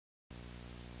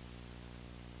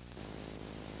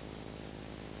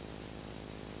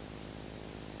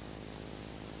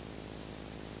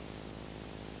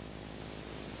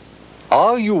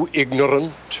Are you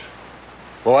ignorant,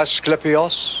 O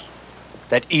Asclepios,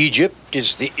 that Egypt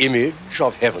is the image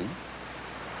of heaven?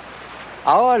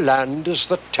 Our land is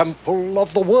the temple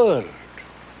of the world.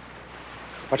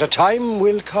 But a time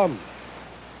will come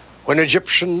when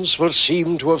Egyptians will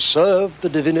seem to have served the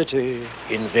divinity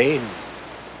in vain.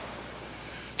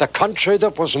 The country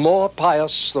that was more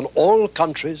pious than all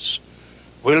countries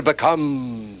will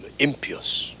become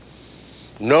impious.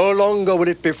 No longer will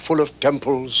it be full of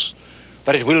temples,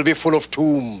 but it will be full of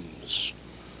tombs.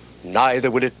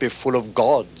 Neither will it be full of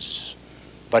gods,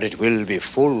 but it will be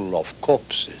full of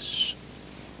corpses.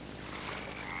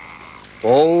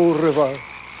 O river,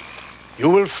 you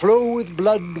will flow with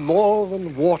blood more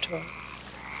than water,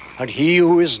 and he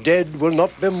who is dead will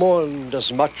not be mourned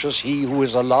as much as he who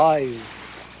is alive.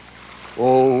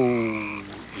 O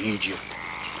Egypt.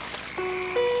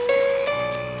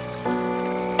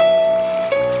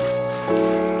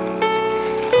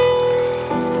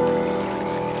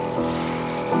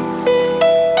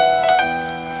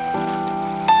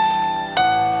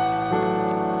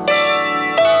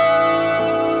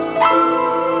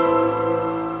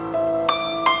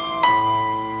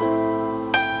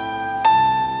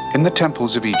 In the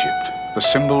temples of Egypt, the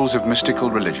symbols of mystical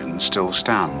religion still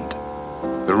stand.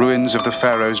 The ruins of the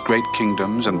pharaohs' great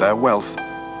kingdoms and their wealth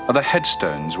are the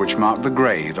headstones which mark the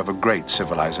grave of a great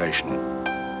civilization.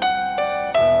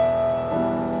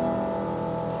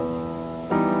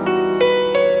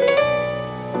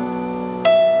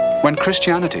 When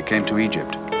Christianity came to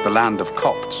Egypt, the land of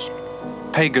Copts,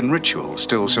 pagan ritual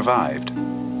still survived.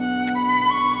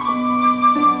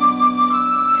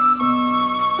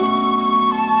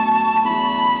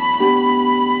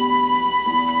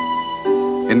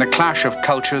 In the clash of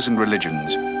cultures and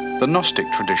religions, the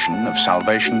Gnostic tradition of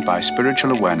salvation by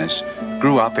spiritual awareness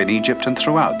grew up in Egypt and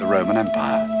throughout the Roman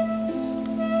Empire.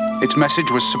 Its message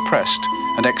was suppressed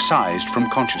and excised from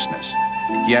consciousness,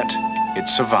 yet it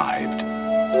survived.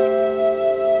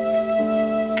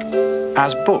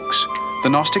 As books, the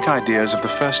Gnostic ideas of the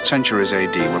first centuries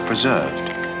AD were preserved,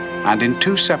 and in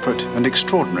two separate and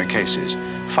extraordinary cases,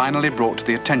 finally brought to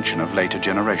the attention of later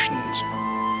generations.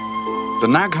 The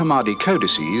Nag Hammadi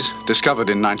codices, discovered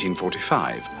in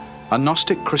 1945, are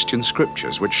Gnostic Christian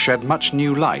scriptures which shed much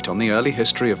new light on the early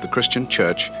history of the Christian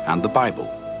Church and the Bible.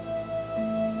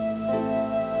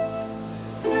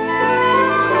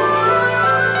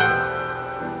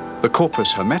 The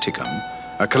Corpus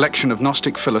Hermeticum, a collection of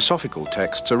Gnostic philosophical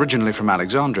texts originally from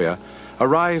Alexandria,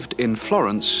 arrived in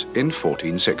Florence in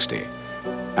 1460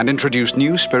 and introduced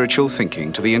new spiritual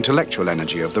thinking to the intellectual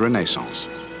energy of the Renaissance.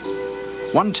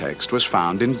 One text was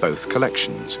found in both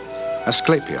collections,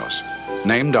 Asclepios,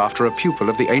 named after a pupil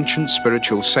of the ancient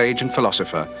spiritual sage and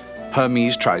philosopher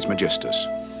Hermes Trismegistus.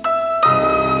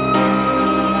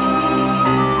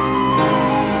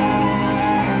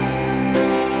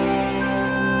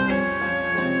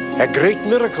 A great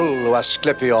miracle, O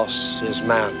Asclepios, is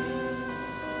man.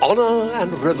 Honor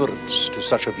and reverence to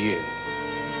such a being,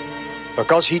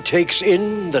 because he takes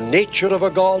in the nature of a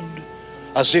god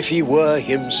as if he were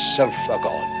himself a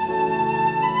god.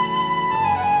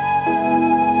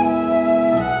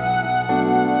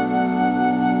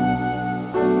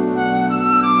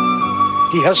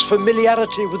 He has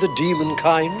familiarity with the demon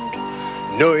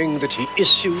kind, knowing that he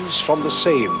issues from the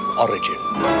same origin.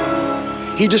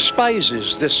 He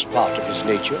despises this part of his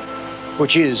nature,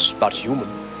 which is but human,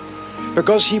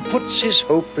 because he puts his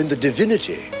hope in the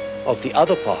divinity of the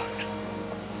other part.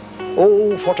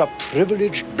 Oh, what a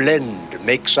privileged blend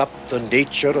makes up the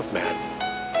nature of man.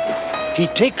 He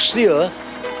takes the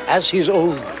earth as his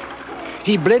own.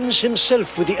 He blends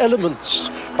himself with the elements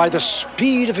by the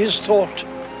speed of his thought.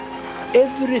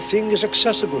 Everything is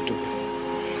accessible to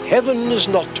him. Heaven is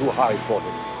not too high for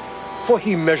him, for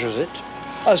he measures it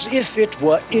as if it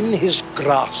were in his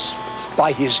grasp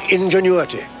by his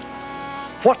ingenuity.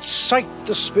 What sight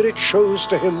the Spirit shows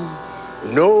to him,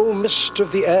 no mist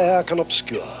of the air can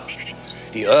obscure.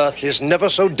 The earth is never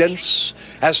so dense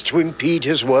as to impede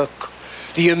his work.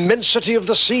 The immensity of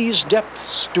the sea's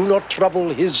depths do not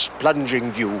trouble his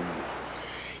plunging view.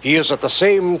 He is at the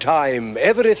same time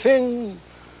everything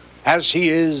as he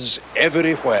is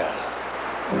everywhere.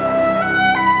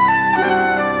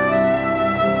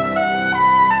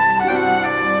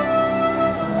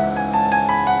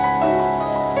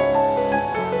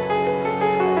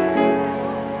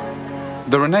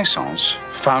 The Renaissance,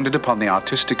 founded upon the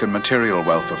artistic and material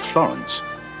wealth of Florence,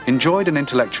 enjoyed an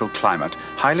intellectual climate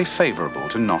highly favorable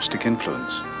to Gnostic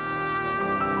influence.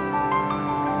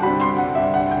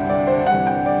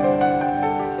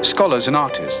 Scholars and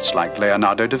artists like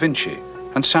Leonardo da Vinci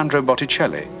and Sandro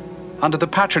Botticelli under the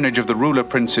patronage of the ruler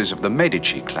princes of the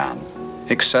Medici clan,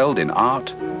 excelled in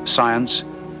art, science,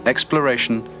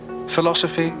 exploration,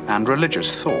 philosophy, and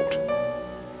religious thought.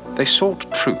 They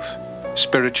sought truth,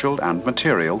 spiritual and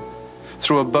material,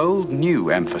 through a bold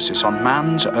new emphasis on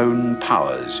man's own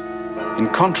powers, in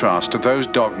contrast to those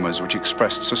dogmas which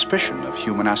expressed suspicion of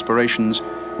human aspirations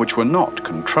which were not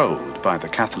controlled by the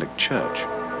Catholic Church.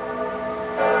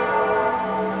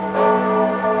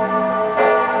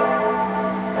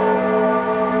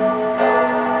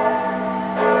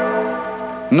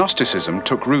 Gnosticism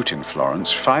took root in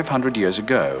Florence 500 years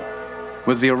ago,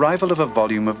 with the arrival of a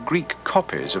volume of Greek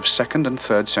copies of 2nd and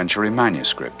 3rd century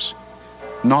manuscripts,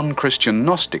 non-Christian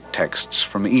Gnostic texts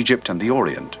from Egypt and the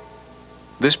Orient.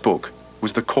 This book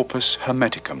was the Corpus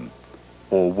Hermeticum,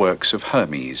 or Works of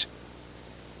Hermes.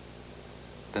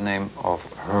 The name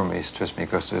of Hermes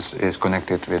Trismegistus is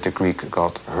connected with the Greek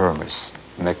god Hermes,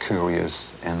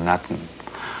 Mercurius in Latin.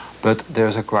 But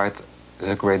there's a great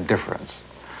difference.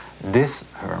 This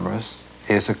Hermes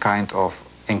is a kind of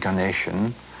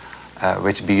incarnation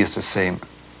which bears the same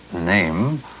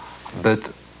name,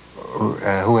 but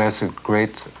who has a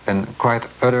great and quite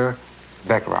other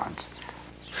background.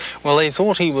 Well, they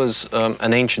thought he was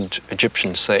an ancient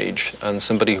Egyptian sage and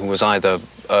somebody who was either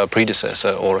a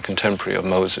predecessor or a contemporary of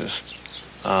Moses.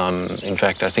 In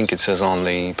fact, I think it says on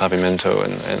the pavimento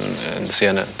in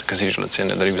Siena, the cathedral at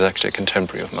Siena, that he was actually a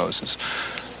contemporary of Moses.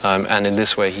 And in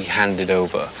this way, he handed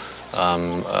over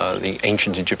the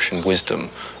ancient Egyptian wisdom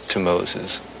to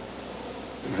Moses.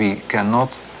 We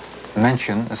cannot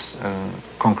mention a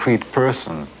concrete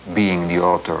person being the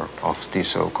author of the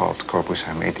so-called Corpus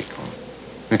Hermeticum.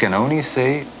 We can only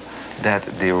say that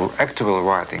the actual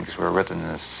writings were written in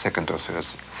the 2nd or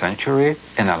 3rd century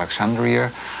in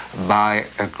Alexandria by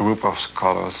a group of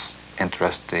scholars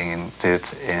interested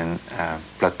in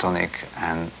Platonic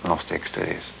and Gnostic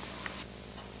studies.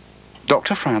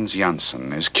 Dr. Frans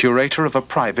Janssen is curator of a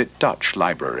private Dutch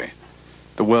library,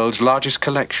 the world's largest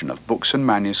collection of books and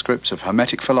manuscripts of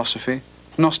Hermetic philosophy,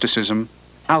 Gnosticism,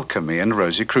 alchemy, and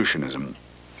Rosicrucianism.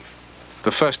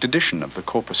 The first edition of the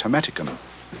Corpus Hermeticum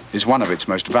is one of its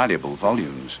most valuable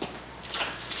volumes.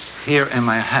 Here in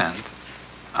my hand,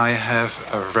 I have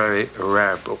a very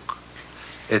rare book.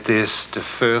 It is the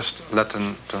first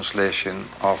Latin translation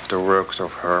of the works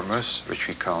of Hermes, which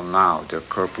we call now the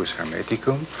Corpus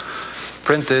Hermeticum,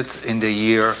 printed in the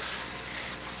year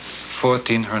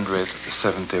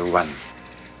 1471.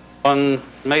 On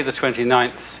May the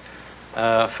 29th,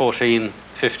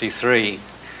 1453,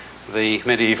 the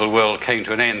medieval world came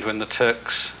to an end when the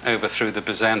Turks overthrew the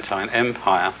Byzantine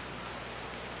Empire,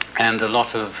 and a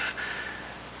lot of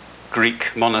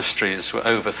Greek monasteries were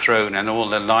overthrown and all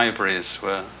their libraries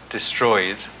were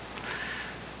destroyed.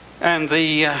 And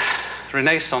the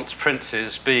Renaissance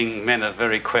princes, being men of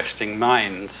very questing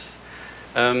minds,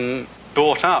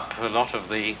 bought up a lot of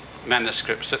the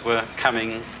manuscripts that were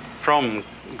coming from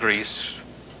Greece.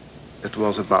 It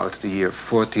was about the year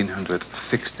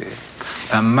 1460.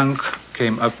 A monk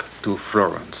came up to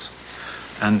Florence,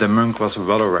 and the monk was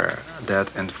well aware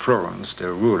that in Florence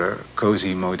the ruler,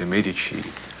 Cosimo de' Medici,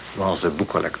 was a book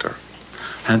collector.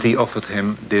 And he offered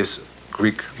him this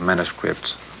Greek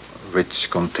manuscript which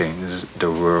contains the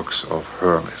works of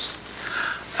Hermes.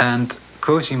 And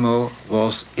Cosimo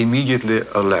was immediately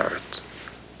alert.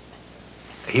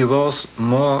 He was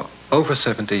over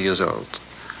 70 years old.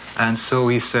 And so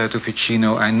he said to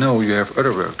Ficino, I know you have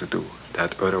other work to do.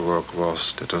 That other work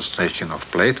was the translation of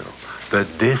Plato.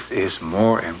 But this is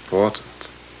more important.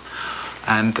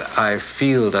 And I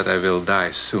feel that I will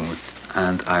die soon,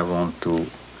 and I want to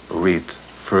read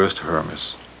first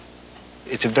Hermes.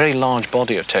 It's a very large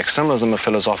body of text. Some of them are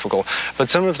philosophical, but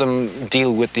some of them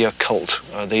deal with the occult.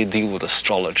 They deal with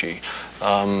astrology.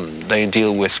 They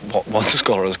deal with what one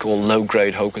scholar has called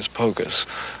low-grade hocus pocus.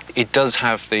 It does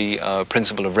have the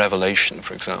principle of revelation,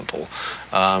 for example,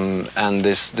 and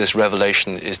this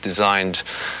revelation is designed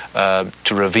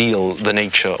to reveal the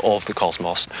nature of the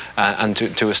cosmos and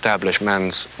to establish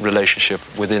man's relationship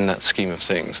within that scheme of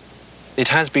things. It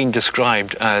has been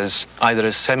described as either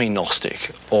as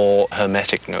semi-Gnostic or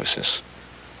Hermetic Gnosis.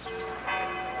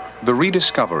 The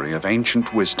rediscovery of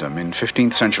ancient wisdom in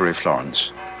 15th century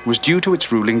Florence was due to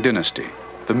its ruling dynasty,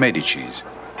 the Medicis.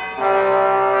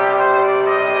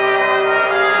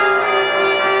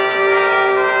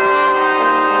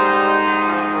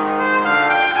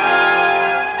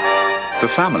 The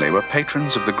family were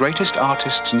patrons of the greatest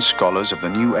artists and scholars of the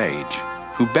New Age,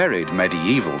 who buried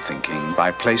medieval thinking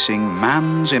by placing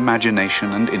man's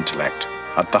imagination and intellect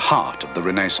at the heart of the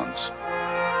Renaissance.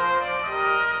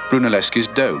 Brunelleschi's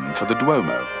dome for the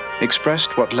Duomo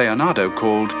expressed what Leonardo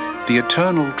called the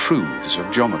eternal truths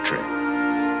of geometry.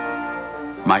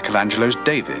 Michelangelo's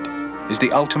David is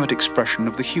the ultimate expression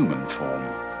of the human form.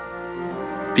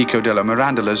 Pico della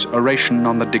Mirandola's oration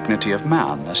on the dignity of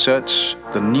man asserts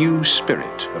the new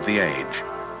spirit of the age.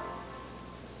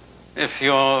 If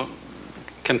you're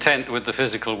content with the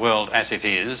physical world as it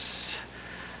is,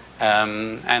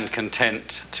 and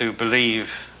content to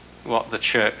believe what the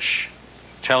church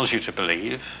tells you to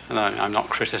believe, and I'm not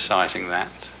criticizing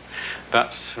that,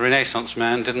 but Renaissance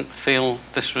man didn't feel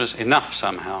this was enough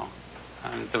somehow.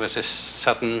 There was this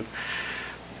sudden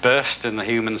burst in the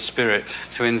human spirit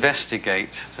to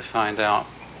investigate, to find out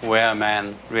where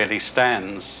man really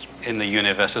stands in the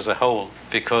universe as a whole,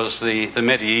 because the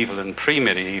medieval and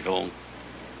pre-medieval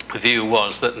view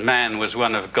was that man was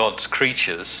one of God's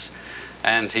creatures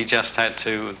and he just had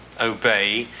to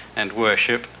obey and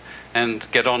worship and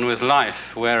get on with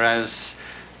life, whereas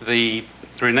the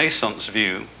Renaissance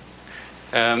view,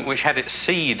 which had its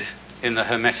seed in the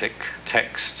Hermetic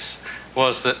texts,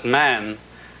 was that man,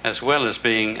 as well as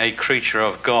being a creature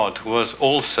of God, was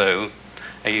also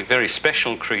a very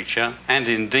special creature, and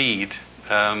indeed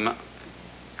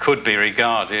could be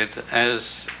regarded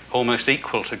as almost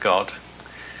equal to God.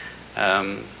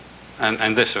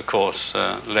 And this, of course,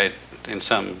 led in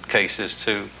some cases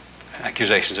to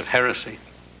accusations of heresy.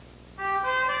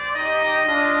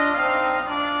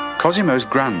 Cosimo's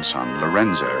grandson,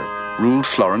 Lorenzo, ruled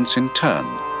Florence in turn,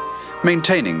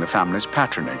 maintaining the family's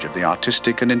patronage of the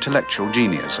artistic and intellectual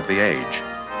genius of the age.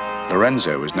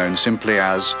 Lorenzo was known simply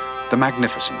as the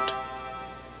Magnificent.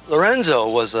 Lorenzo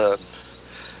was a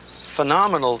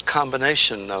phenomenal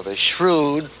combination of a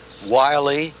shrewd,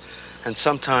 wily, and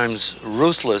sometimes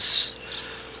ruthless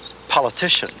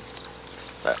politician.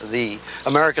 The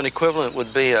American equivalent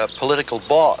would be a political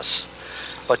boss.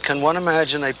 But can one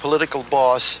imagine a political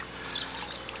boss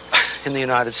in the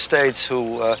United States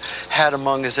who had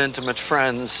among his intimate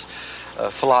friends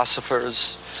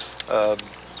philosophers,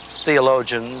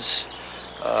 theologians,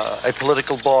 a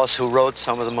political boss who wrote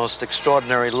some of the most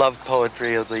extraordinary love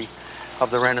poetry of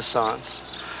the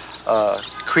Renaissance,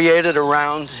 created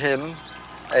around him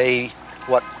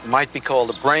what might be called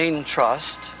a brain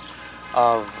trust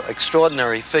of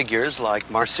extraordinary figures like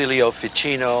Marsilio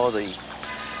Ficino, the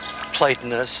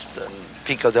Platonist, and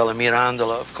Pico della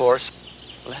Mirandola, of course.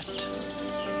 Let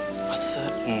a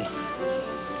certain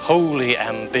holy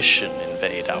ambition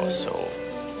invade our soul.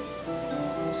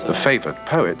 The favored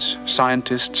poets,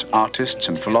 scientists, artists,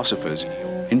 and philosophers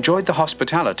enjoyed the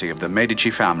hospitality of the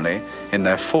Medici family in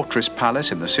their fortress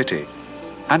palace in the city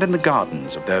and in the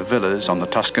gardens of their villas on the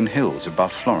Tuscan hills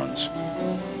above Florence.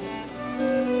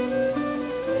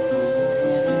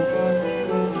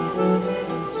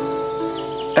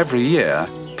 Every year,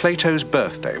 Plato's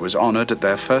birthday was honored at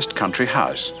their first country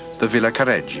house, the Villa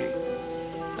Careggi.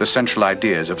 The central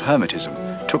ideas of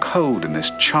Hermetism took hold in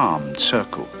this charmed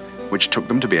circle, which took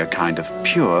them to be a kind of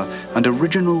pure and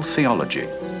original theology,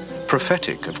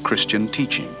 prophetic of Christian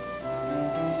teaching.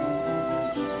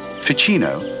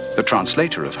 Ficino, the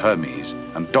translator of Hermes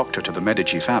and doctor to the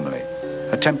Medici family,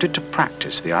 attempted to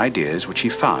practice the ideas which he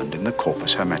found in the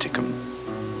Corpus Hermeticum.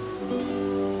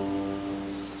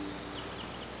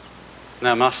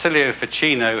 Now, Marsilio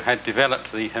Ficino had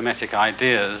developed the Hermetic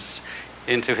ideas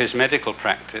into his medical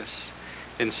practice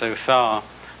insofar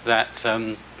that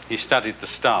he studied the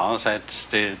stars, as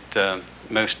did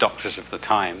most doctors of the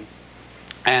time.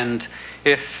 And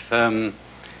if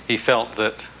he felt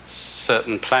that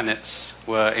certain planets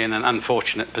were in an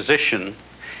unfortunate position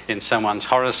in someone's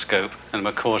horoscope and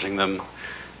were causing them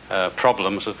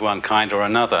problems of one kind or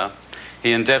another,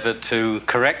 he endeavored to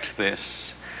correct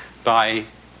this by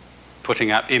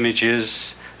putting up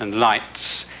images and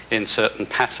lights in certain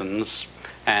patterns,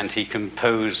 and he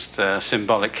composed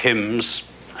symbolic hymns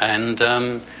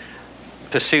and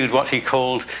pursued what he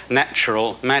called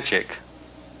natural magic.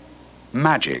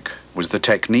 Magic was the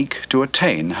technique to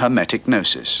attain Hermetic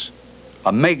gnosis.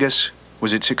 A magus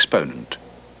was its exponent.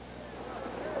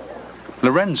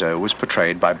 Lorenzo was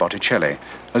portrayed by Botticelli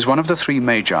as one of the three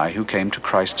magi who came to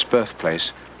Christ's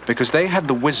birthplace because they had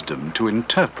the wisdom to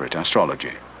interpret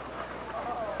astrology.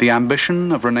 The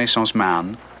ambition of Renaissance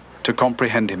man to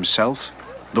comprehend himself,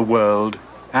 the world,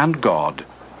 and God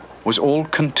was all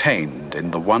contained in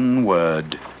the one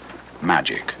word,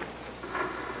 magic.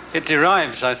 It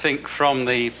derives, I think, from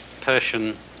the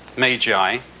Persian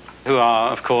magi, who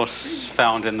are, of course,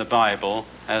 found in the Bible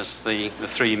as the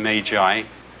three magi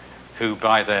who,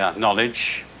 by their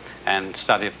knowledge and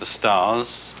study of the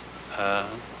stars,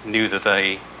 knew that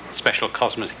a special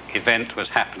cosmic event was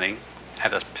happening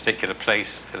at a particular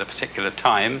place at a particular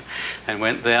time and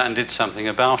went there and did something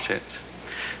about it.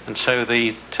 And so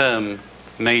the term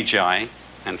magi,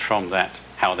 and from that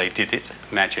how they did it,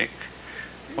 magic,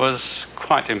 was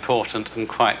quite important and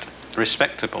quite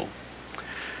respectable.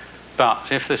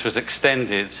 But if this was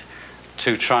extended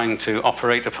to trying to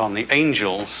operate upon the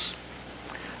angels,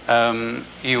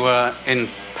 you were in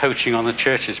poaching on the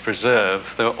church's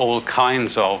preserve. There were all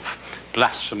kinds of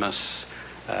blasphemous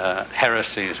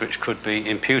heresies which could be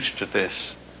imputed to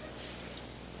this.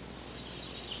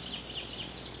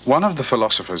 One of the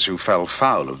philosophers who fell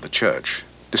foul of the church,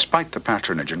 despite the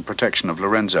patronage and protection of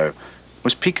Lorenzo,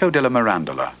 was Pico della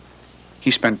Mirandola. He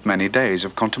spent many days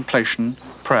of contemplation,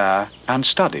 prayer, and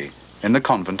study in the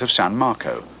convent of San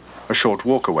Marco, a short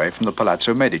walk away from the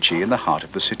Palazzo Medici in the heart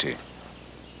of the city.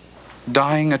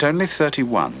 Dying at only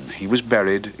 31, he was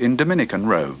buried in Dominican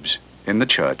robes in the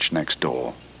church next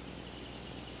door.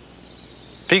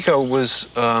 Pico was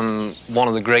one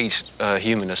of the great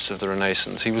humanists of the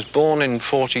Renaissance. He was born in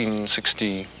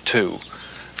 1462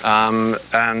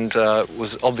 and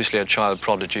was obviously a child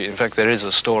prodigy. In fact, there is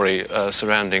a story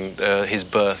surrounding his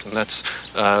birth, and that's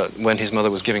when his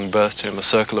mother was giving birth to him, a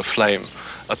circle of flame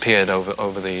appeared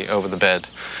over the bed.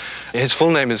 His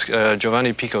full name is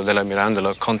Giovanni Pico della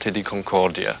Mirandola, Conte di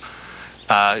Concordia.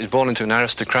 He was born into an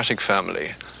aristocratic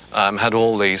family. Had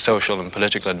all the social and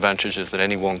political advantages that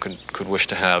anyone could wish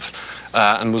to have,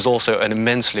 and was also an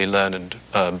immensely learned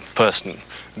person.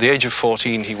 At the age of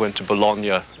 14, he went to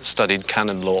Bologna, studied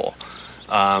canon law,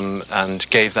 and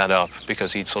gave that up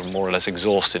because he'd sort of more or less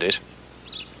exhausted it.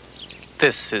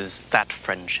 This is that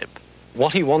friendship.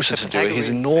 What he wanted to do, his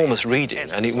enormous reading,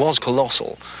 and it was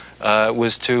colossal,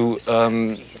 was to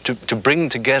bring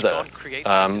together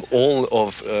all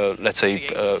of, let's say,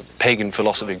 pagan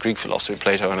philosophy, Greek philosophy,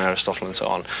 Plato and Aristotle and so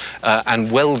on,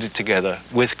 and weld it together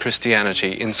with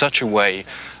Christianity in such a way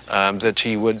that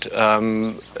he would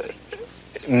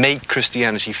make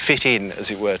Christianity fit in,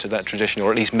 as it were, to that tradition, or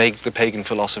at least make the pagan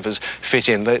philosophers fit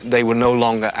in. They were no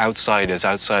longer outsiders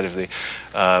outside of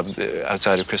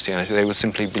Christianity. They would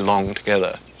simply belong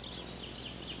together.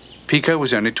 Pico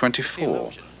was only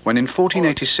 24 when in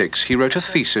 1486 he wrote a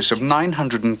thesis of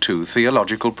 902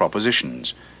 theological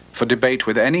propositions for debate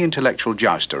with any intellectual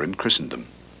jouster in Christendom.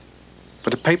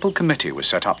 But a papal committee was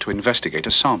set up to investigate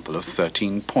a sample of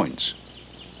 13 points.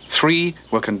 3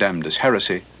 were condemned as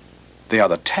heresy, the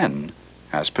other 10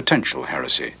 as potential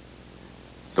heresy.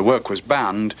 The work was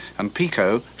banned, and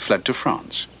Pico fled to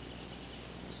France.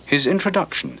 His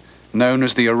introduction, known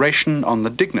as the Oration on the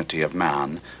Dignity of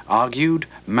Man, argued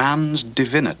man's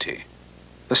divinity,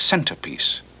 the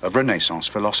centrepiece of Renaissance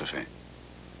philosophy.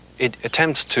 It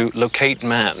attempts to locate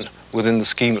man within the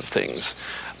scheme of things.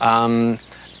 And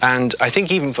I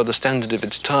think even for the standard of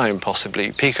its time,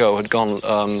 possibly, Pico had gone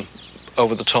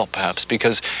over the top, perhaps,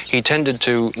 because he tended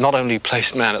to not only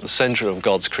place man at the center of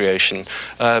God's creation,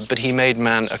 but he made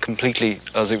man a completely,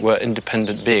 as it were,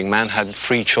 independent being. Man had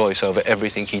free choice over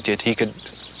everything he did. He could,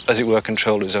 as it were,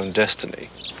 control his own destiny.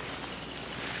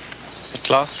 At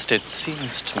last, it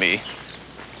seems to me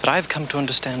that I've come to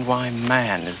understand why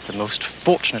man is the most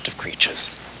fortunate of creatures,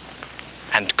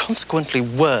 and consequently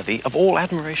worthy of all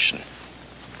admiration.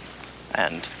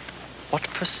 And what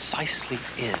precisely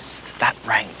is that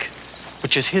rank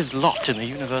which is his lot in the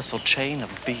universal chain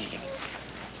of being?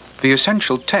 The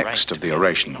essential text of the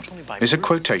oration is a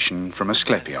quotation from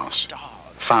Asclepios,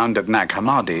 found at Nag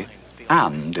Hammadi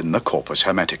and in the Corpus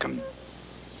Hermeticum.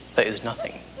 There is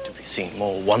nothing to be seen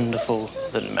more wonderful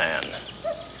than man.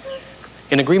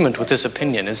 In agreement with this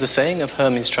opinion is the saying of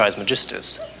Hermes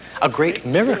Trismegistus, a great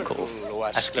miracle,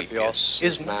 Asclepios,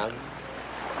 is man.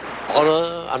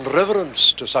 Honor and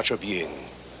reverence to such a being,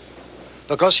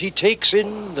 because he takes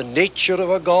in the nature of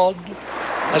a god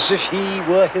as if he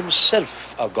were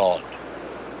himself a god.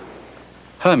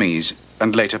 Hermes,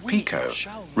 and later Pico,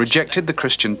 rejected the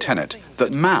Christian tenet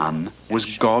that man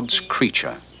was God's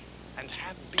creature.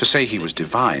 To say he was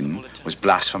divine was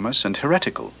blasphemous and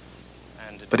heretical,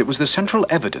 but it was the central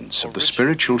evidence of the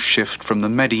spiritual shift from the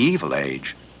medieval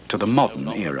age to the modern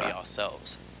era.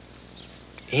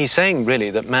 He's saying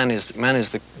really that man is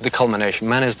the culmination,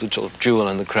 man is the sort of jewel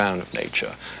in the crown of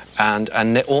nature, and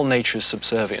all nature is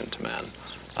subservient to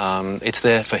man. It's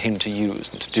there for him to use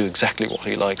and to do exactly what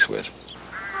he likes with.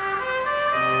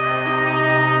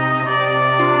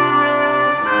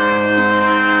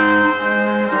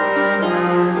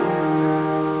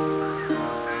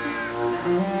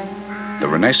 The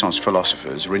Renaissance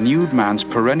philosophers renewed man's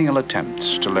perennial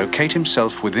attempts to locate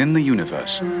himself within the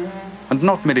universe, and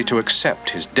not merely to accept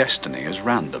his destiny as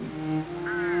random.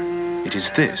 It is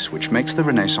this which makes the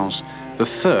Renaissance the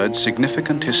third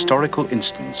significant historical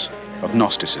instance of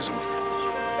Gnosticism.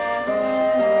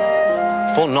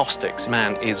 For Gnostics,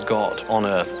 man is God on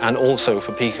earth, and also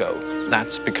for Pico,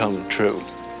 that's become true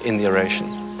in the oration.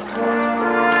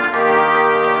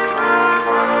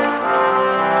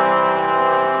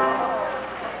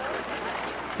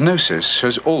 Gnosis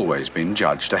has always been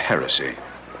judged a heresy.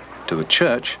 To the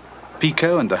Church,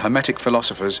 Pico and the Hermetic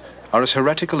philosophers are as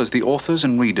heretical as the authors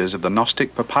and readers of the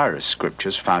Gnostic papyrus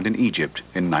scriptures found in Egypt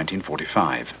in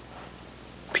 1945.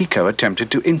 Pico attempted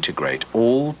to integrate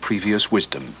all previous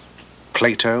wisdom,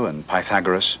 Plato and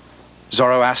Pythagoras,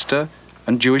 Zoroaster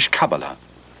and Jewish Kabbalah,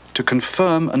 to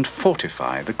confirm and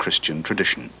fortify the Christian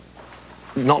tradition.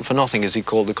 Not for nothing is he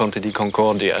called the Conte di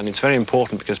Concordia, and it's very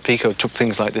important because Pico took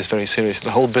things like this very seriously.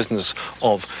 The whole business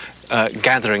of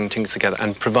gathering things together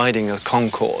and providing a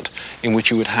concord in which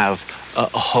you would have a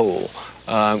whole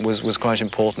was quite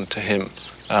important to him,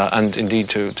 and indeed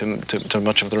to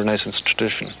much of the Renaissance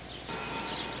tradition.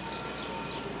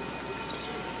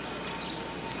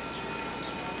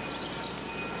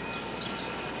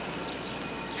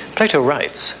 Plato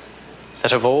writes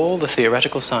that of all the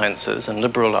theoretical sciences and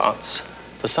liberal arts,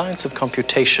 the science of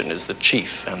computation is the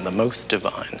chief and the most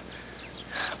divine.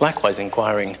 Likewise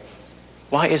inquiring,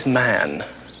 why is man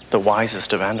the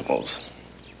wisest of animals?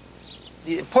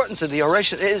 The importance of the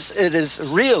oration is, it is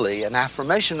really an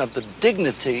affirmation of the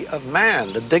dignity of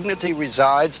man. The dignity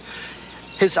resides,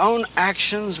 his own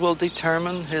actions will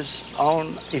determine his own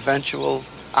eventual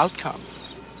outcome.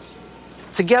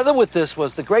 Together with this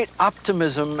was the great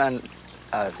optimism and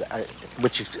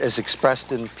which is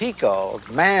expressed in Pico, of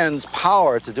man's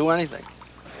power to do anything.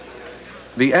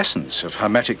 The essence of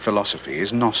Hermetic philosophy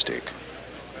is Gnostic.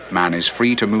 Man is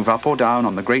free to move up or down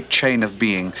on the great chain of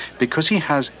being because he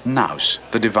has nous,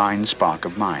 the divine spark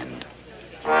of mind.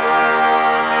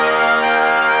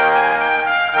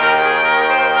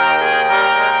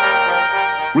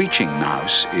 Reaching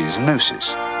nous is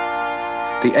gnosis.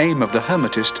 The aim of the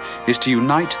Hermetist is to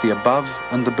unite the above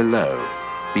and the below,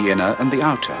 the inner and the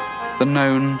outer, the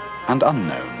known and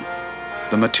unknown,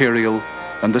 the material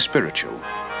and the spiritual,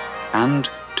 and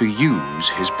to use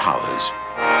his powers.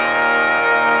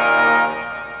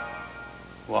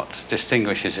 What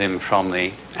distinguishes him from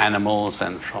the animals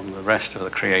and from the rest of the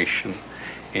creation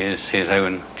is his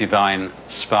own divine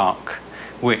spark,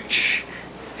 which,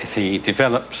 if he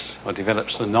develops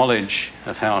the knowledge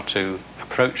of how to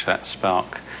approach that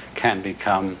spark, can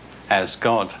become as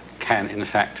God, can in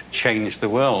fact change the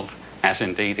world, as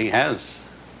indeed he has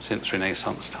since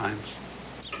Renaissance times.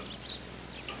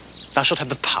 Thou shalt have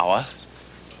the power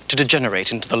to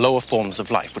degenerate into the lower forms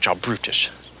of life, which are brutish.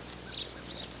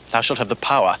 Thou shalt have the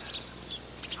power,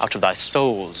 out of thy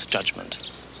soul's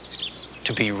judgment,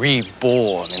 to be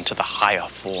reborn into the higher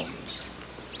forms,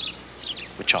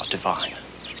 which are divine.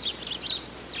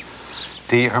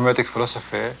 The Hermetic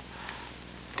philosophy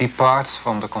departs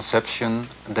from the conception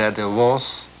that there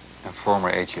was, in former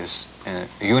ages, a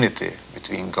unity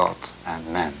between God and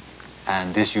man.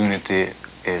 And this unity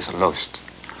is lost.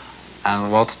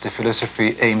 And what the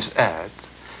philosophy aims at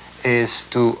is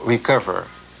to recover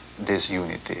this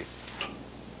unity.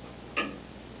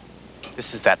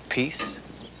 This is that peace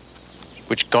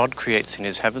which God creates in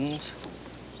his heavens,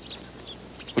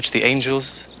 which the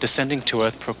angels descending to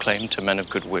earth proclaim to men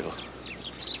of good will,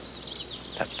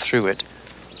 that through it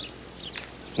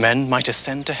men might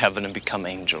ascend to heaven and become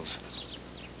angels.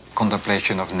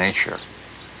 Contemplation of nature.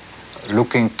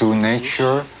 Looking to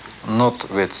nature not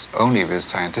only with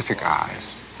scientific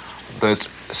eyes, but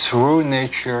through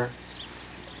nature,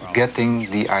 getting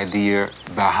the idea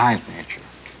behind nature.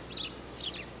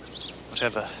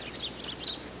 Whatever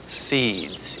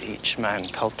seeds each man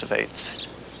cultivates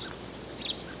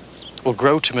will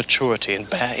grow to maturity and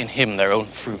bear in him their own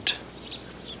fruit.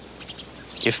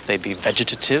 If they be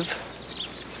vegetative,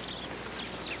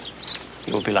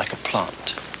 he will be like a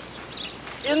plant.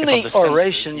 In the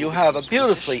oration, you have a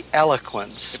beautifully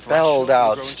eloquent, spelled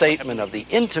out statement of the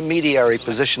intermediary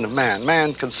position of man.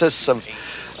 Man consists of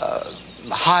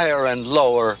higher and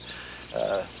lower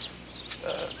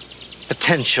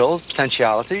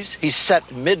potentialities. He's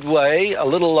set midway, a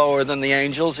little lower than the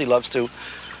angels. He loves to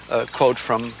quote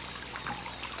from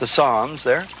the Psalms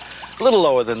there. A little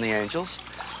lower than the angels,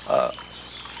 a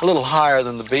little higher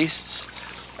than the beasts.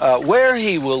 Where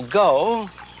he will go,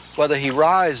 whether he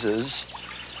rises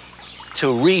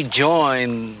to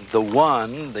rejoin the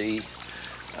one, the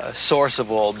source of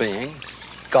all being,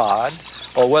 God,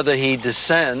 or whether he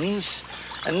descends,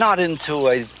 and not into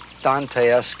a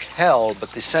Dante-esque hell,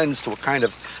 but descends to a kind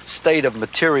of state of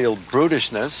material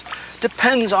brutishness,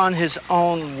 depends on his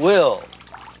own will.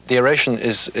 The oration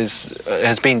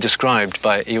has been described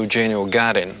by Eugenio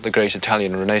Garin, the great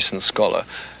Italian Renaissance scholar,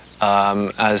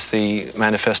 as the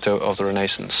manifesto of the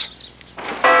Renaissance.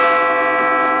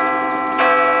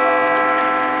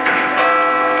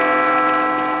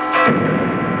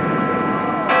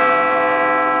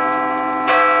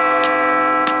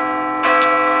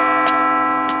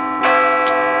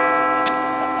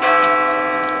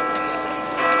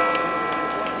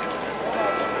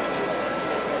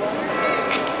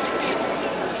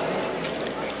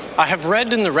 I have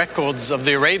read in the records of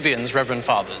the Arabians, Reverend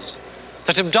Fathers,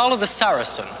 that Abdallah the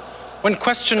Saracen, when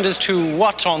questioned as to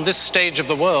what on this stage of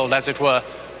the world, as it were,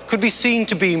 could be seen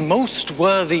to be most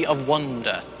worthy of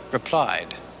wonder,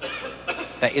 replied,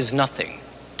 "There is nothing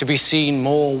to be seen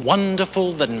more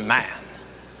wonderful than man."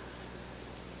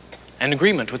 In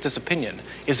agreement with this opinion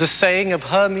is the saying of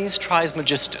Hermes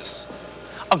Trismegistus,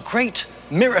 "A great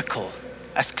miracle,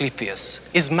 Asclepius,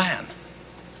 is man."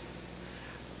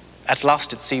 At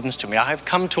last, it seems to me, I have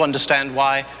come to understand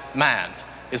why man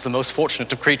is the most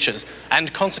fortunate of creatures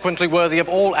and consequently worthy of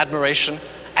all admiration,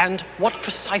 and what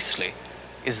precisely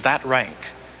is that rank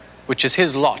which is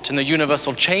his lot in the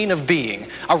universal chain of being,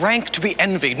 a rank to be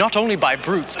envied not only by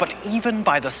brutes, but even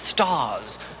by the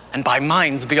stars and by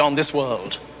minds beyond this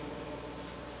world.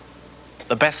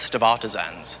 The best of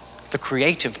artisans, the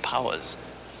creative powers,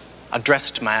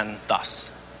 addressed man thus: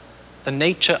 "The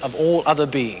nature of all other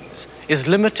beings is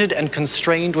limited and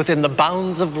constrained within the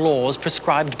bounds of laws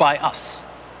prescribed by us.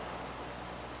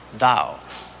 Thou,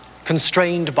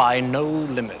 constrained by no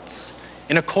limits,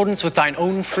 in accordance with thine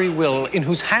own free will, in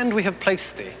whose hand we have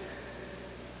placed thee,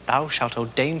 thou shalt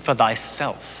ordain for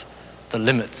thyself the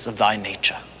limits of thy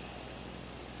nature.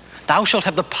 Thou shalt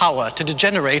have the power to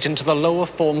degenerate into the lower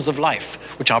forms of life,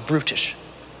 which are brutish.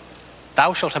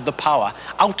 Thou shalt have the power,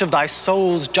 out of thy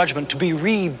soul's judgment, to be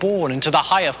reborn into the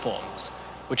higher forms,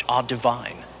 which are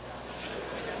divine.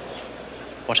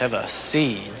 Whatever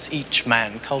seeds each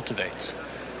man cultivates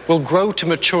will grow to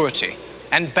maturity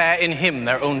and bear in him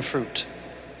their own fruit.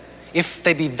 If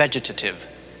they be vegetative,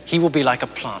 he will be like a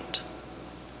plant.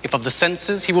 If of the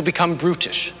senses, he will become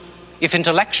brutish. If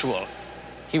intellectual,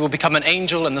 he will become an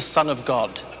angel and the son of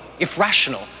God. If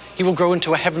rational, he will grow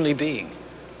into a heavenly being.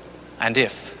 And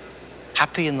if,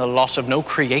 happy in the lot of no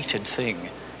created thing,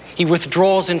 he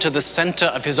withdraws into the center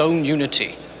of his own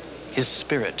unity, his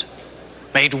spirit,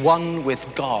 made one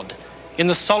with God, in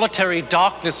the solitary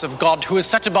darkness of God, who is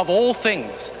set above all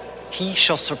things, he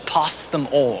shall surpass them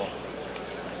all.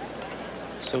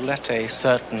 So let a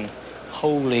certain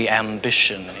holy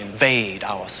ambition invade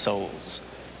our souls,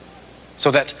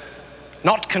 so that,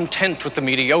 not content with the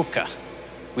mediocre,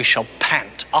 we shall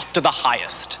pant after the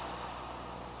highest.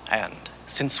 And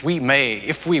since we may,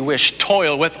 if we wish,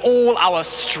 toil with all our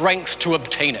strength to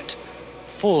obtain it,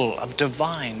 full of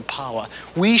divine power,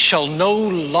 we shall no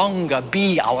longer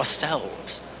be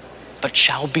ourselves, but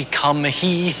shall become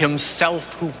he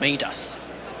himself who made us.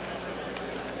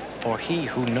 For he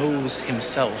who knows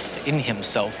himself in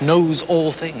himself knows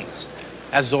all things,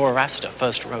 as Zoroaster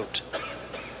first wrote.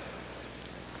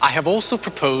 I have also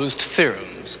proposed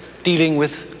theorems dealing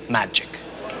with magic,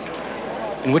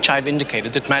 in which I have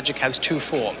indicated that magic has two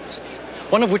forms,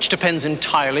 one of which depends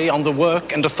entirely on the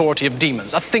work and authority of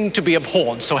demons, a thing to be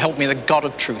abhorred, so help me the God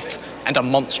of truth, and a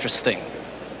monstrous thing.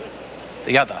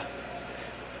 The other,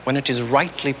 when it is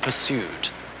rightly pursued,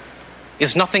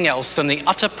 is nothing else than the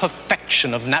utter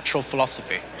perfection of natural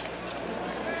philosophy.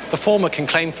 The former can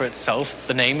claim for itself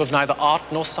the name of neither art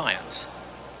nor science,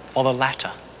 while the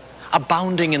latter,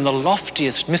 abounding in the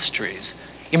loftiest mysteries,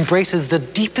 embraces the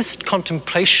deepest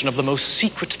contemplation of the most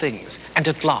secret things, and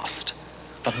at last,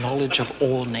 the knowledge of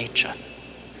all nature.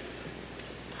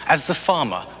 As the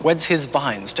farmer weds his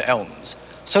vines to elms,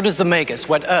 so does the magus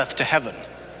wed earth to heaven.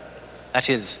 That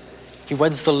is, he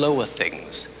weds the lower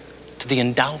things to the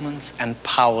endowments and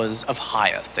powers of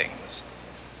higher things.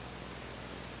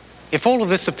 If all of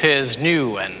this appears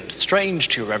new and strange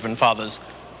to you, Reverend Fathers,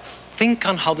 think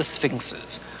on how the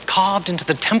sphinxes, carved into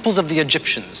the temples of the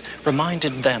Egyptians,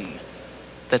 reminded them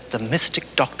that the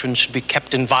mystic doctrine should be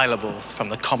kept inviolable from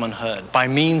the common herd by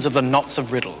means of the knots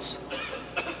of riddles.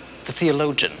 The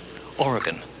theologian,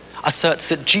 Origen, asserts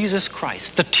that Jesus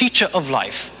Christ, the teacher of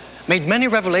life, made many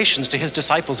revelations to his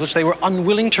disciples which they were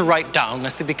unwilling to write down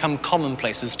lest they become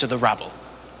commonplaces to the rabble.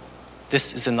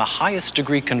 This is in the highest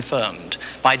degree confirmed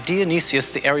by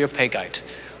Dionysius the Areopagite,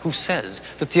 who says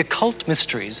that the occult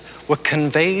mysteries were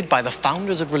conveyed by the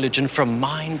founders of religion from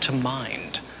mind to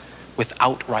mind,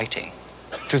 without writing,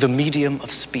 through the medium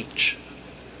of speech.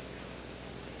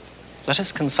 Let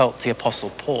us consult the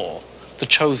Apostle Paul, the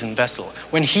chosen vessel,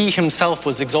 when he himself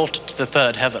was exalted to the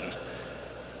third heaven.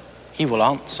 he will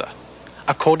answer,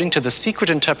 according to the secret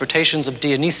interpretations of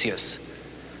Dionysius,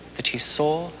 that he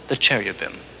saw the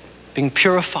cherubim being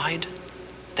purified,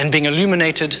 then being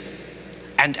illuminated,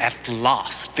 and at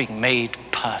last being made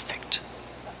perfect.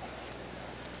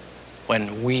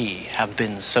 When we have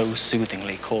been so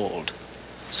soothingly called,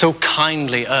 so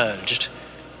kindly urged,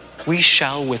 we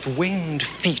shall with winged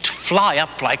feet fly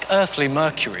up like earthly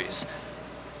Mercuries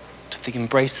to the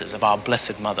embraces of our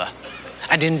Blessed Mother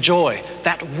and enjoy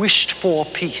that wished-for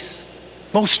peace,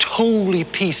 most holy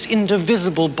peace,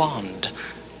 indivisible bond,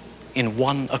 in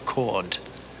one accord,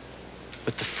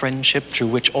 with the friendship through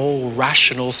which all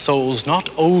rational souls not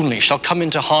only shall come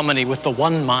into harmony with the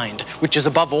one mind, which is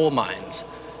above all minds,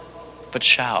 but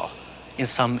shall, in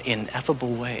some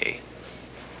ineffable way,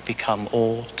 become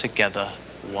altogether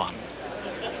one.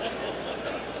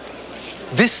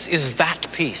 This is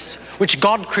that peace which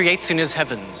God creates in his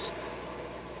heavens,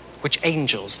 which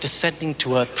angels descending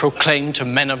to earth proclaim to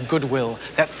men of goodwill,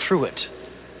 that through it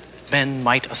men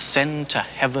might ascend to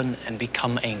heaven and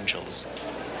become angels.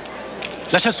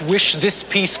 Let us wish this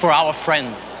peace for our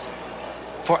friends,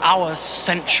 for our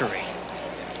century.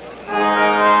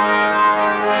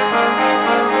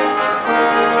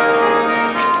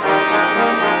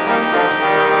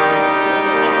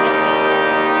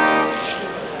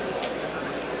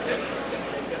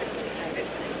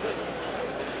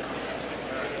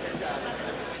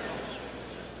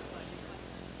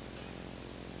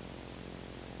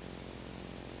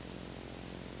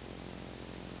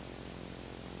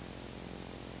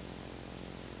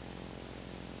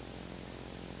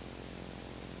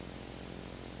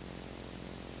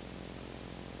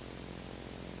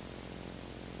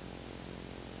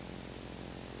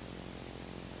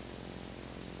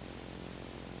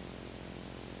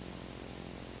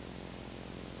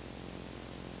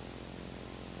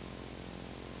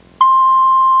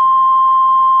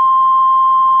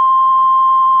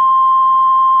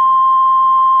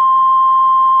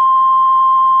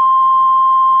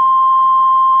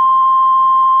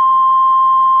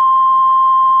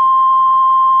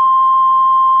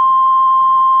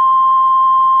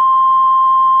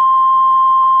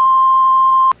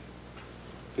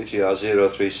 PTR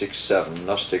 0367,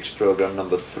 Gnostics program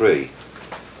number 3.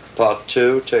 Part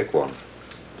 2, take 1.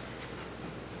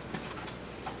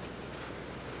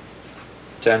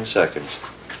 10 seconds.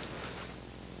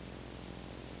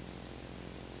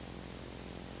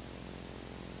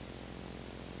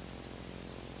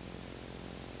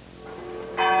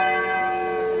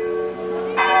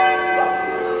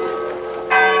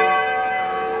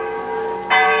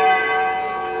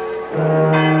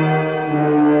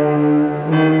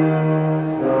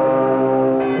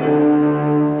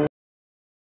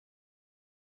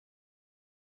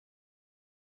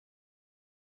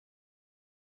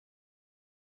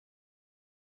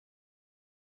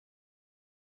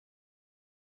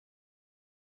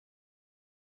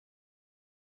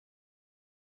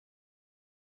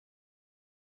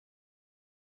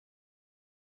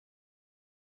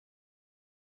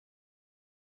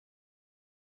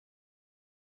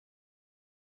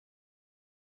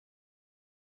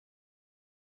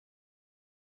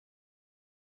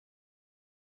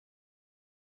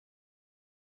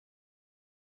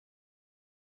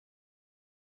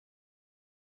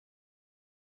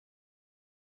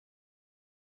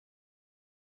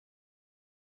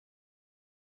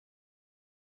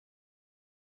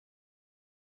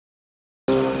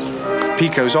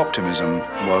 Pico's optimism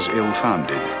was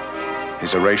ill-founded.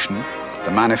 His oration, the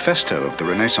manifesto of the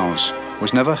Renaissance,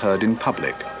 was never heard in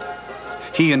public.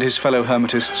 He and his fellow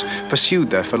Hermetists pursued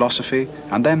their philosophy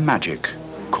and their magic,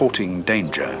 courting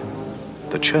danger.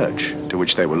 The Church, to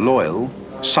which they were loyal,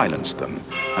 silenced them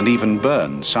and even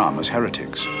burned some as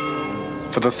heretics.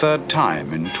 For the third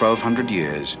time in 1200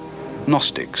 years,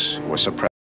 Gnostics were suppressed.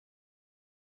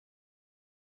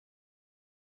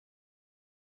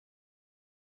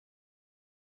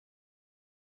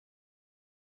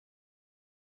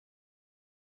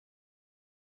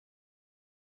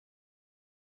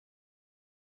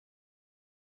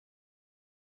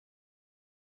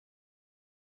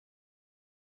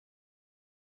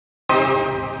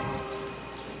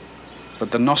 But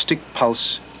the Gnostic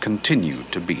pulse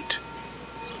continued to beat,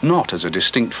 not as a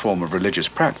distinct form of religious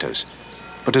practice,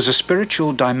 but as a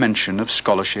spiritual dimension of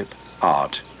scholarship,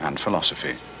 art, and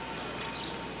philosophy.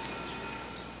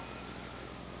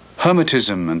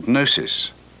 Hermetism and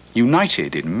Gnosis,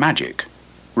 united in magic,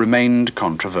 remained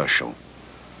controversial.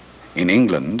 In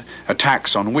England,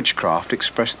 attacks on witchcraft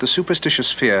expressed the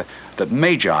superstitious fear that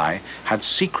magi had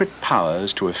secret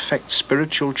powers to effect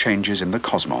spiritual changes in the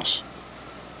cosmos.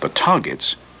 The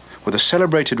targets were the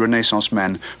celebrated Renaissance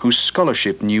men whose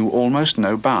scholarship knew almost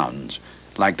no bounds,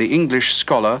 like the English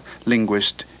scholar,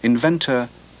 linguist, inventor,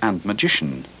 and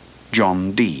magician,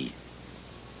 John Dee.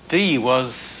 Dee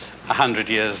was 100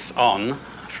 years on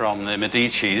from the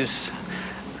Medicis,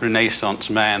 Renaissance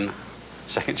man,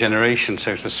 second generation,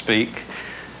 so to speak,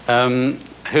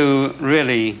 who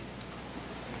really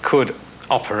could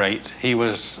operate. He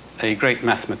was a great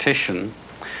mathematician.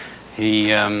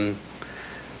 He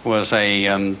was he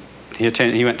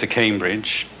went to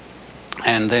Cambridge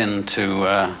and then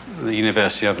to the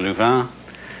University of Louvain,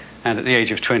 and at the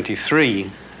age of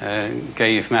 23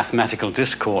 gave mathematical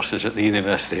discourses at the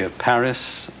University of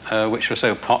Paris, which were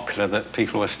so popular that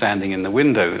people were standing in the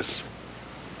windows.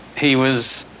 He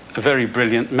was a very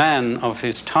brilliant man of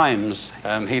his times.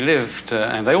 He lived,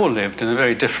 and they all lived, in a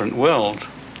very different world.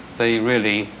 They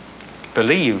really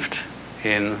believed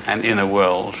in an inner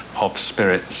world of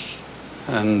spirits,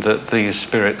 and that these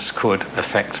spirits could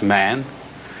affect man,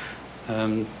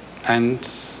 and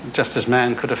just as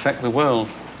man could affect the world.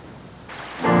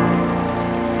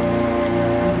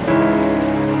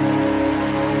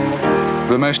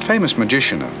 The most famous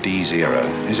magician of Dee's era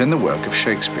is in the work of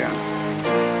Shakespeare.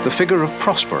 The figure of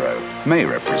Prospero may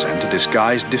represent a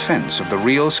disguised defense of the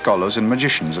real scholars and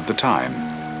magicians of the time,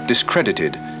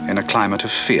 discredited in a climate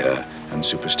of fear and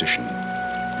superstition.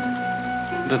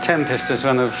 The Tempest is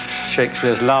one of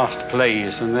Shakespeare's last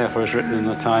plays, and therefore is written in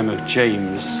the time of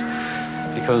James,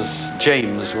 because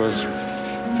James was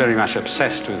very much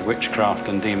obsessed with witchcraft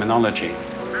and demonology.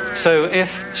 So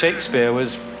if Shakespeare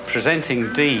was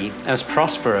presenting Dee as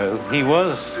Prospero, he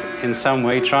was in some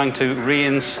way trying to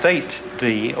reinstate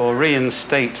Dee, or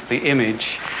reinstate the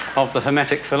image of the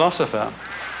Hermetic philosopher.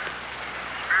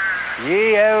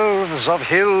 Ye elves of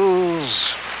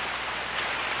hills,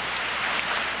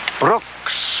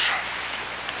 brooks,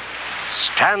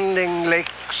 standing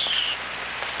lakes,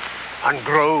 and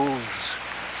groves,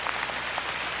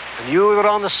 and you that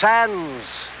are on the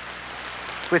sands,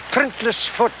 with printless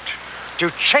foot, to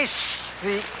chase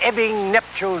the ebbing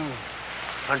Neptune,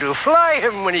 and to fly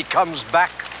him when he comes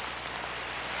back,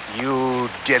 you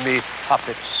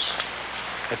demi-puppets,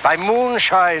 that by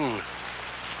moonshine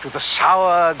to the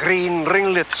sour green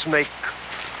ringlets make,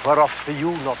 whereof the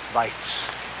ewe not bites,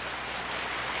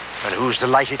 and whose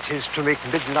delight it is to make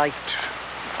midnight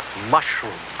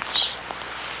mushrooms,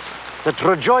 that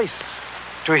rejoice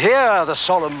to hear the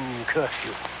solemn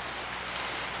curfew,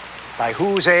 by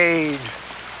whose aid,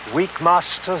 weak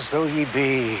masters though ye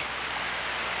be,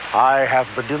 I have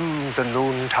bedimmed the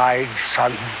noontide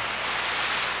sun,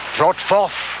 brought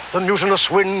forth the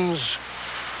mutinous winds,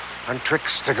 and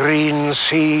twixt the green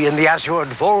sea and the azured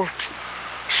vault,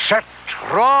 set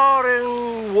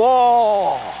roaring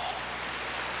war.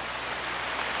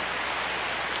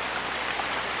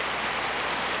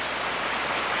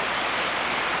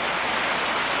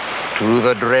 To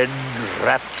the dread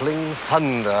rattling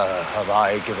thunder have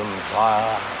I given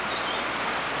fire,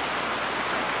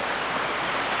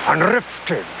 and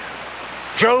rifted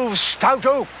Jove's stout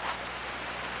oak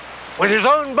with his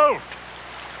own bolt.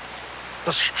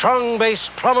 The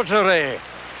strong-based promontory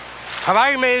have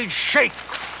I made shake,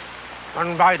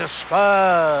 and by the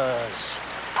spurs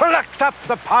plucked up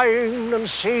the pine and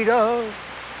cedar.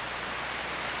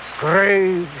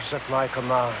 Graves at my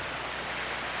command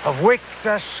have waked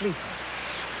their sleepers,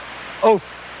 oped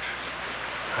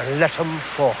and let them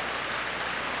forth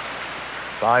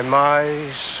by my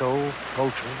so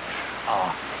potent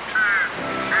art.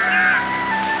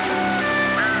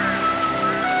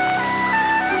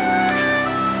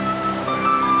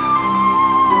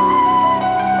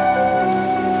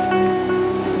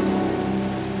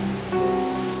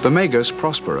 The Magus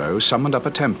Prospero summoned up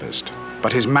a tempest,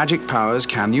 but his magic powers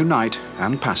can unite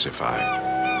and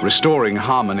pacify, restoring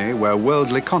harmony where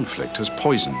worldly conflict has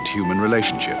poisoned human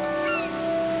relationship.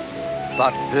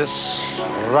 But this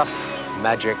rough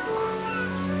magic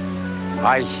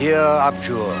I here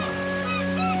abjure.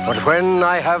 But when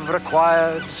I have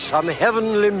required some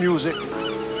heavenly music,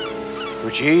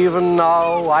 which even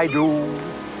now I do,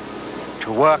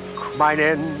 to work mine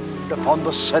end upon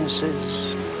the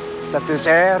senses that this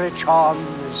airy charm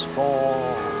is for,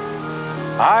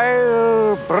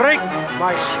 I'll break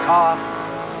my staff,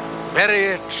 bury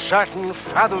it certain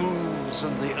fathoms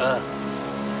in the earth,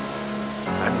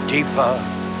 and deeper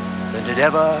than did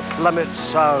ever plummet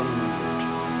sound,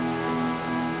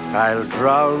 I'll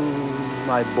drown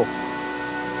my book.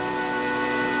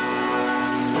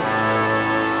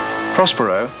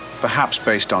 Prospero, perhaps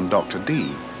based on Dr.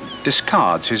 Dee,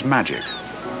 discards his magic,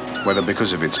 whether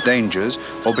because of its dangers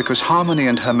or because harmony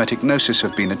and hermetic gnosis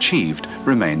have been achieved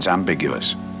remains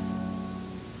ambiguous.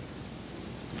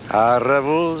 Our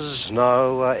revels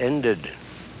now are ended,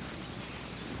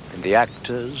 and the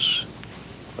actors,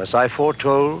 as I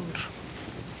foretold,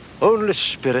 only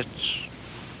spirits,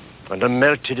 and are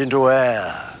melted into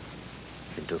air,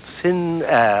 into thin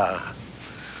air,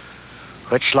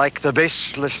 which, like the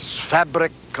baseless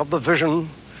fabric of the vision,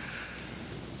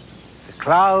 the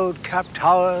cloud-capped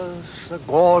towers, the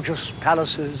gorgeous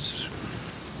palaces,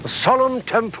 the solemn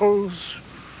temples,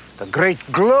 the great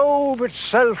globe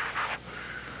itself,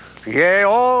 yea,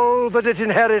 all that it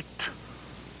inherit,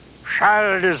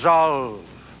 shall dissolve,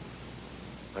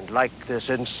 and like this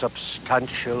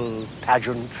insubstantial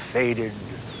pageant faded,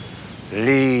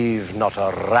 leave not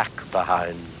a rack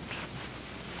behind.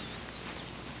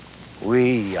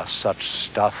 We are such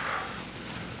stuff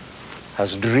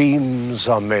as dreams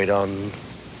are made on,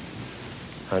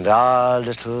 and our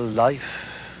little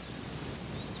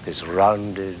life is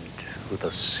rounded with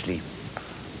a sleep.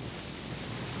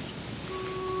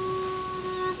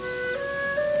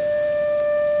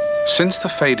 Since the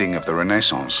fading of the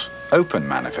Renaissance, open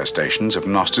manifestations of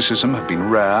Gnosticism have been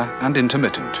rare and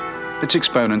intermittent. Its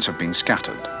exponents have been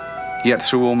scattered. Yet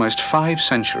through almost 5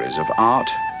 centuries of art,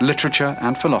 literature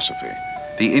and philosophy,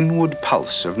 the inward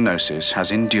pulse of Gnosis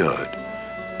has endured,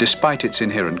 despite its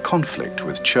inherent conflict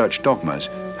with church dogmas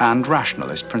and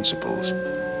rationalist principles.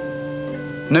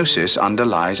 Gnosis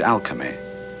underlies alchemy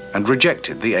and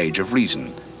rejected the Age of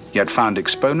Reason, yet found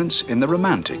exponents in the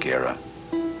Romantic era.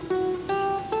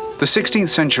 The 16th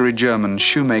century German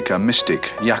shoemaker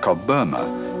mystic Jakob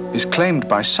Böhme is claimed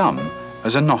by some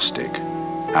as a Gnostic,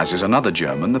 as is another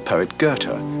German, the poet Goethe,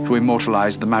 who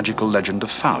immortalized the magical legend of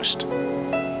Faust.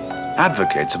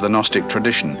 Advocates of the Gnostic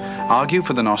tradition argue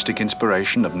for the Gnostic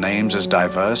inspiration of names as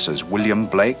diverse as William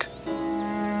Blake,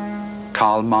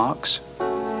 Karl Marx,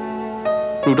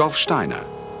 Rudolf Steiner,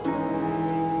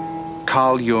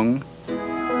 Carl Jung,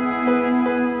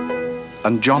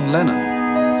 and John Lennon.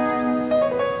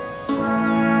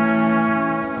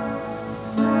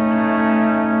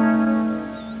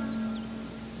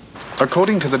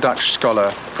 According to the Dutch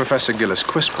scholar Professor Gilles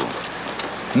Quispel,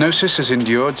 Gnosis has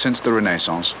endured since the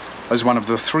Renaissance as one of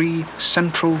the 3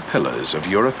 central pillars of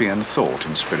European thought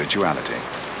and spirituality.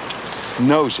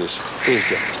 Gnosis is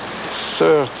the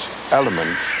 3rd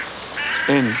element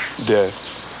in the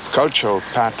cultural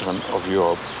pattern of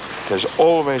Europe. It has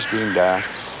always been there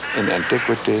in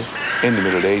antiquity, in the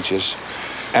Middle Ages,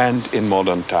 and in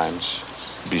modern times.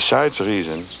 Besides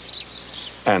reason,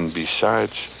 and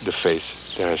besides the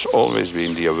faith, there has always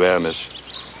been the awareness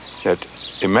that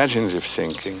imaginative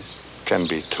thinking can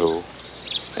be true,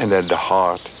 and that the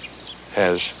heart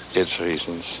has its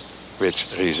reasons, which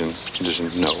reason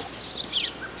doesn't know.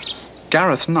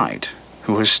 Gareth Knight,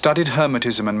 who has studied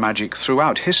Hermetism and magic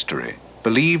throughout history,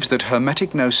 believes that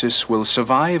Hermetic Gnosis will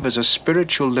survive as a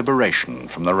spiritual liberation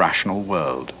from the rational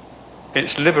world.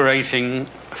 It's liberating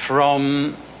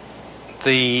from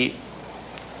the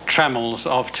trammels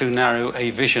of too narrow a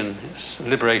vision. It's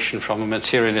liberation from a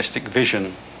materialistic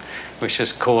vision, which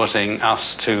is causing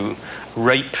us to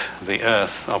rape the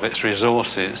earth of its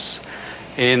resources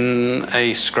in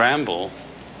a scramble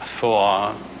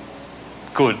for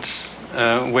goods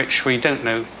which we don't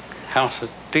know how to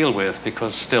deal with,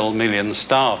 because still millions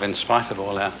starve in spite of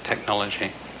all our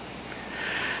technology.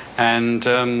 And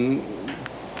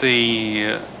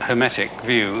the Hermetic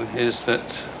view is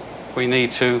that we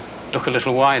need to look a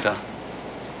little wider.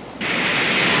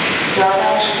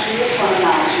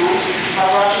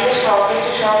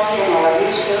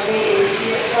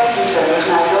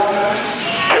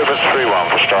 Pivot 3-1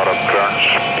 for startup clearance.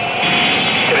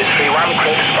 Pivot 3-1,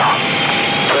 quick start.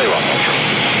 3-1, Roger.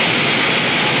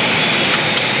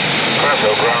 Bravo,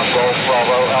 ground golf,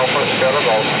 Bravo, Alpha, Sierra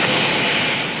Golf.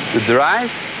 The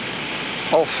drive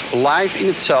of life in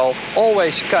itself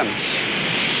always comes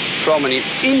from an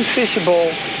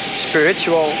invisible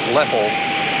spiritual level.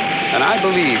 And I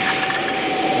believe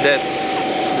that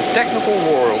the technical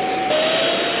world,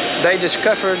 they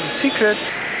discovered the secret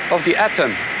of the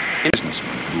atom. A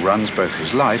businessman who runs both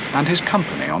his life and his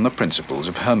company on the principles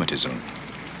of Hermetism.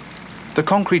 The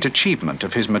concrete achievement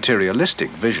of his materialistic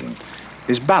vision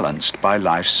is balanced by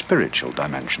life's spiritual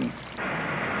dimension.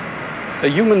 A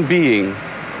human being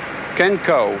can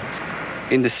go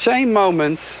in the same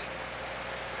moment,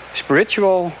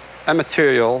 spiritual and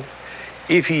material,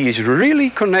 if he is really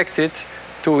connected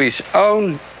to his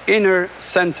own inner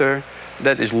center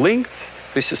that is linked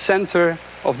with the center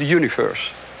of the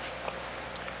universe.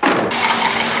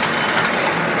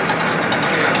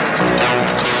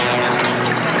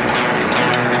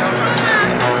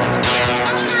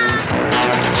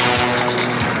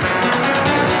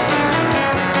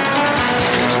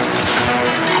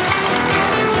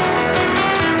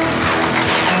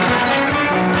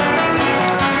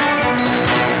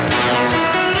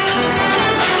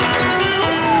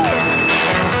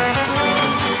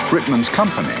 Ritman's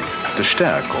company, the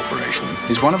Ster Corporation,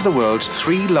 is one of the world's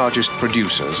 3 largest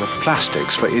producers of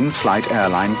plastics for in-flight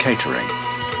airline catering.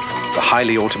 The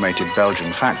highly automated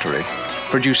Belgian factory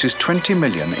produces 20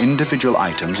 million individual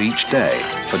items each day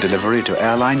for delivery to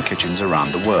airline kitchens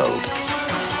around the world.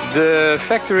 The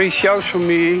factory shows for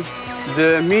me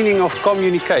the meaning of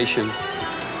communication.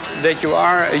 That you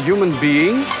are a human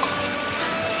being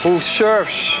who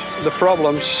serves the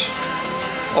problems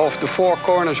of the 4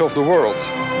 corners of the world.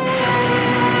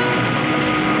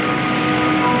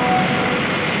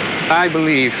 I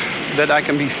believe that I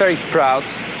can be very proud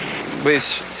with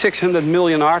 600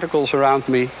 million articles around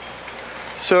me,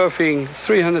 serving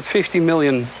 350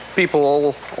 million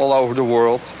people all over the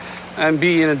world, and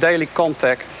be in a daily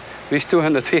contact with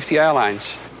 250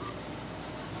 airlines.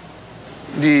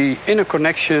 The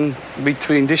interconnection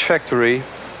between this factory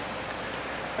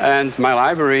and my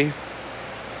library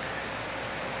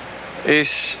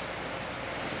is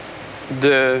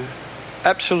the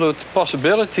absolute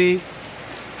possibility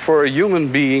for a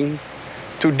human being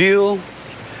to deal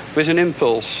with an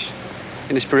impulse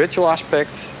in a spiritual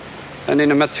aspect and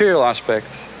in a material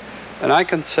aspect. And I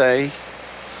can say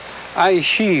I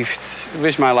achieved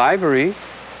with my library,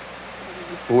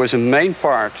 who was a main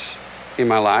part in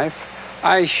my life,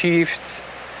 I achieved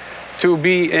to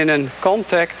be in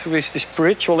contact with the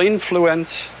spiritual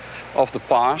influence of the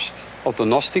past, of the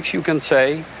Gnostics, you can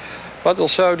say, but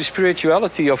also the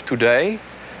spirituality of today,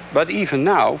 but even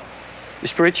now, the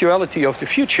spirituality of the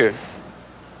future.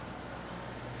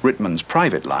 Ritman's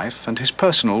private life and his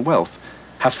personal wealth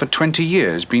have for 20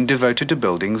 years been devoted to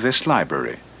building this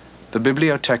library, the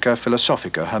Bibliotheca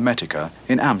Philosophica Hermetica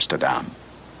in Amsterdam,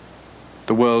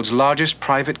 the world's largest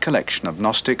private collection of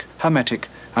Gnostic, Hermetic,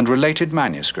 and related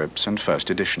manuscripts and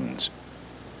first editions.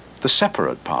 The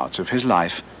separate parts of his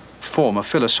life form a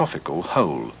philosophical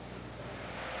whole.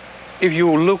 If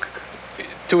you look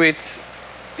to it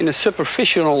in a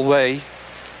superficial way,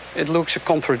 it looks a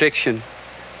contradiction,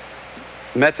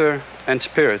 matter and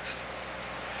spirit.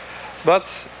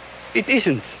 But it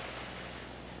isn't.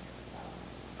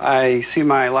 I see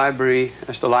my library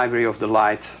as the library of the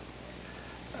light.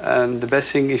 And the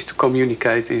best thing is to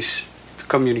communicate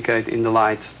in the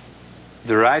light.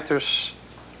 The writers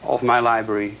of my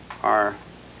library are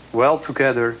well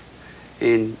together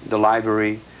in the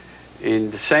library, in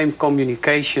the same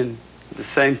communication, the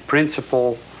same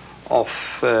principle of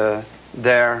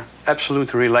their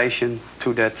absolute relation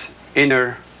to that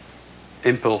inner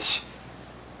impulse.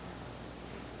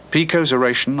 Pico's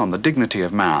oration on the dignity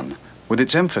of man, with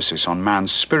its emphasis on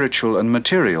man's spiritual and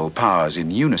material powers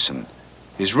in unison,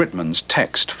 is Ritman's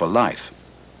text for life.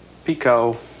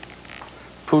 Pico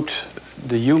put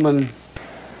the human...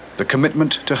 The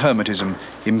commitment to Hermetism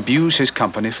imbues his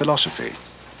company philosophy.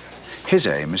 His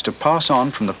aim is to pass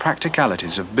on from the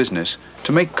practicalities of business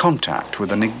to make contact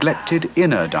with a neglected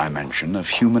inner dimension of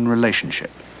human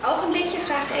relationship. Ogenblikje,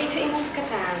 vraagt even iemand de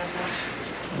catalogus.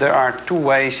 There are 2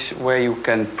 ways where you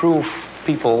can prove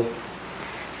people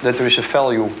that there is a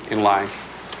value in life.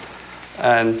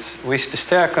 And with the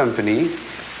Ster company,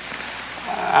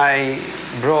 I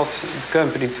brought the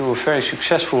company to a very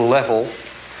successful level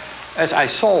as I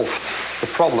solved the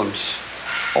problems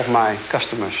of my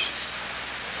customers.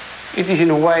 It is in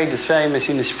a way the same as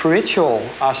in the spiritual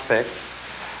aspect.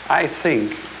 I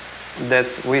think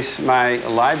that with my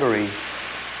library,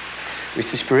 with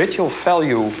the spiritual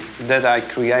value that I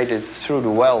created through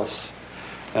the wealth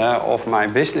of my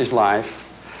business life,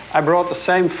 I brought the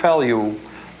same value,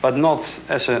 but not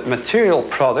as a material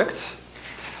product,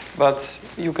 but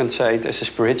you can say it as a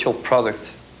spiritual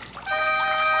product.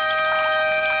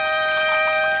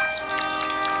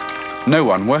 No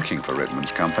one working for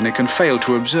Ritman's company can fail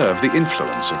to observe the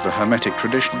influence of the Hermetic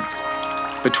tradition.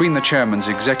 Between the chairman's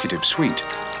executive suite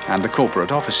and the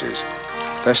corporate offices,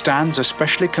 there stands a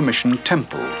specially commissioned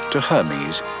temple to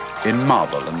Hermes in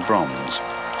marble and bronze.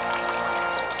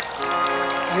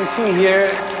 You see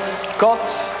here, God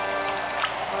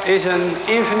is an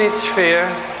infinite sphere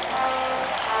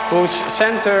whose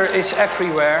center is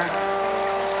everywhere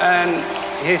and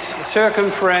his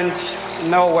circumference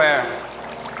nowhere.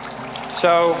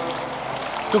 So,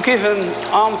 to give an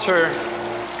answer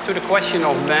to the question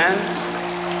of man,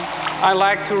 I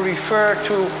like to refer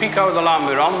to Pico della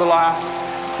Mirandola,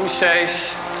 who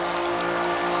says,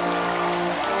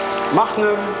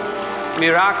 Magnum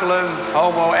miraculum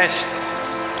homo est.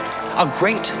 A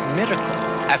great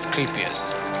miracle,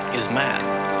 Asclepius, is man.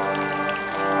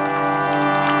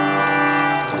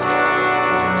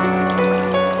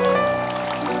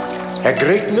 A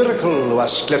great miracle,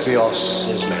 Asclepius,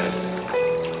 is man.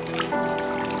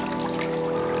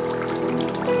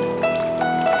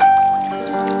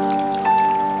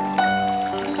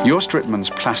 Joost Ritman's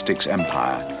plastics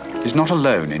empire is not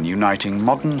alone in uniting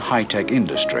modern high-tech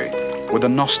industry with a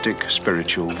Gnostic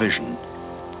spiritual vision.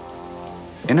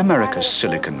 In America's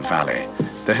Silicon Valley,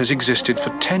 there has existed for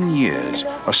 10 years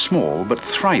a small but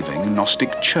thriving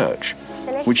Gnostic church,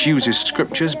 which uses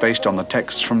scriptures based on the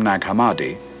texts from Nag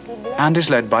Hammadi and is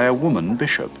led by a woman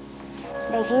bishop.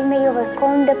 That he may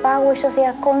overcome the powers of the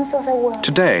archons of the world.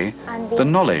 Today, the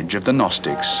knowledge of the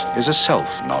Gnostics is a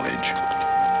self-knowledge.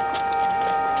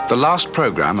 The last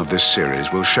program of this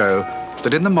series will show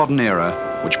that in the modern era,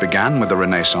 which began with the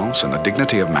Renaissance and the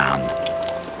dignity of man,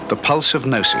 the pulse of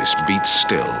Gnosis beats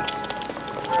still,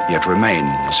 yet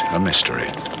remains a mystery.